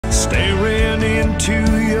into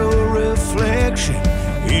your reflection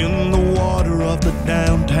in the water of the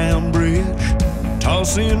downtown bridge,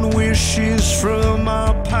 tossing wishes from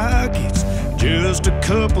our pockets, just a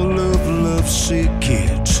couple of lovesick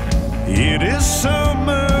kids. It is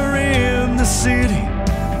summer in the city,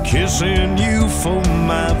 kissing you for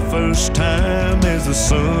my first time as the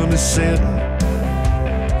sun is setting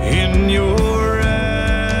in your eyes.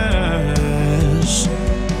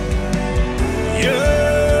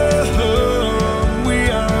 Young, we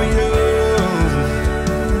are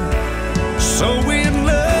young, so in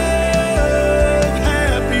love,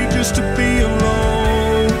 happy just to be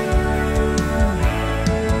alone.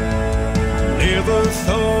 Never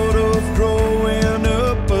thought of growing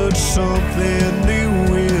up, but something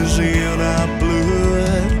new is in our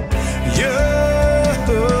blood.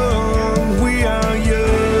 Young, we are young.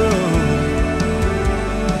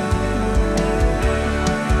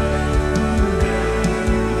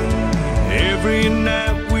 Every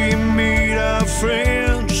night we meet our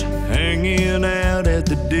friends, hanging out at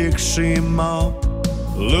the Dixie Mall,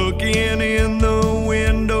 looking in the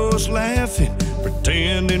windows, laughing,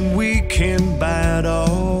 pretending we can buy it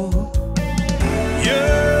all.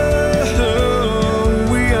 Young,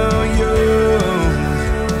 we are young,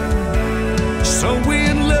 so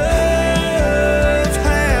in love,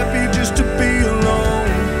 happy just to be alone.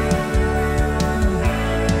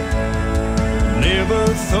 Never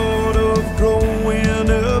thought of growing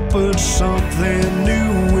up, but something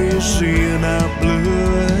new is in our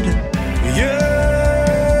blood.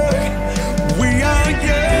 Young, we are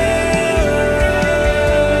young.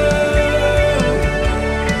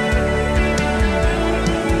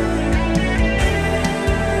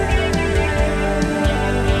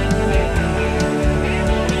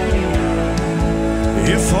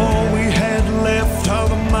 If all we had left are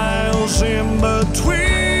the miles in between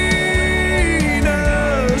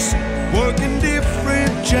us, working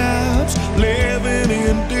different jobs, living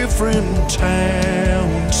in different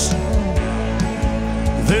towns,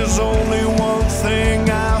 there's only one thing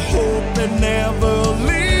I hope that never